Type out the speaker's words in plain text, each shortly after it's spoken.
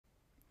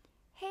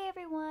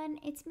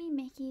everyone, it's me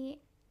Mickey,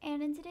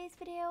 and in today's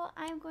video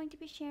I'm going to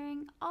be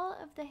sharing all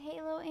of the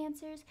Halo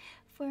answers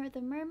for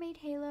the Mermaid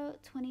Halo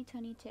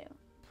 2022.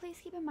 Please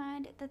keep in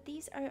mind that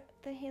these are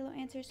the Halo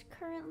answers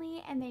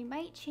currently and they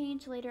might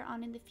change later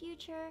on in the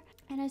future,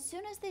 and as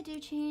soon as they do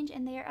change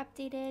and they are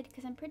updated,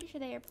 because I'm pretty sure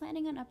they are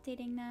planning on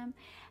updating them,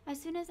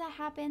 as soon as that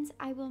happens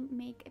I will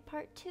make a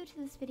part 2 to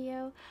this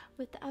video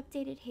with the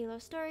updated Halo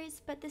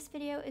stories, but this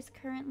video is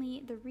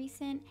currently the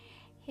recent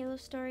Halo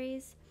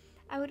stories.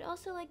 I would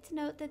also like to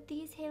note that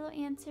these Halo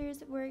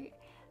answers were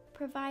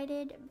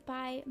provided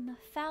by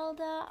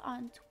Mafalda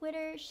on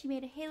Twitter. She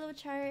made a Halo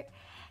chart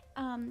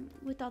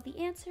with all the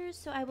answers,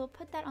 so I will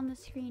put that on the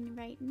screen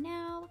right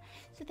now.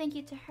 So thank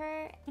you to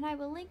her, and I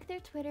will link their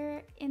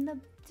Twitter in the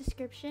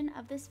description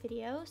of this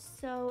video,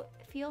 so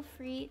feel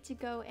free to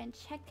go and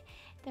check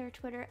their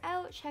Twitter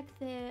out, check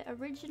the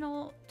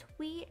original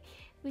tweet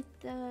with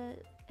the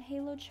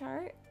Halo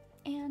chart.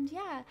 And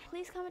yeah,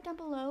 please comment down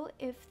below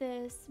if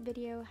this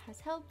video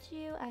has helped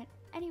you in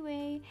any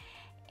way,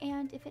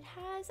 and if it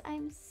has,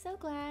 I'm so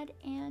glad.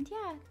 And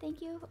yeah, thank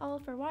you all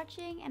for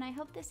watching, and I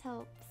hope this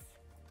helps.